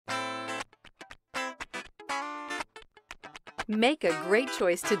Make a great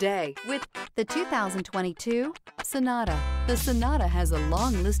choice today with the 2022 Sonata. The Sonata has a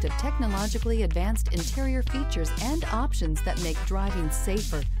long list of technologically advanced interior features and options that make driving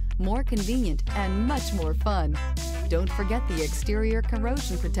safer, more convenient, and much more fun. Don't forget the exterior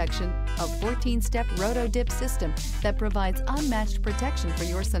corrosion protection, a 14-step roto-dip system that provides unmatched protection for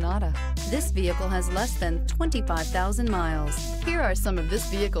your Sonata. This vehicle has less than 25,000 miles. Here are some of this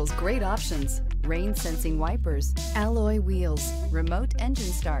vehicle's great options: rain-sensing wipers, alloy wheels, remote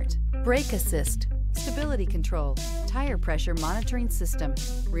engine start, brake assist, stability control, tire pressure monitoring system,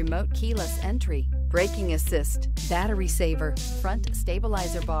 remote keyless entry, braking assist, battery saver, front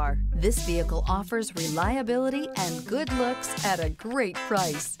stabilizer bar. This vehicle offers reliability and good looks at a great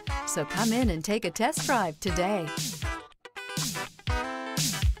price. So come in and take a test drive today.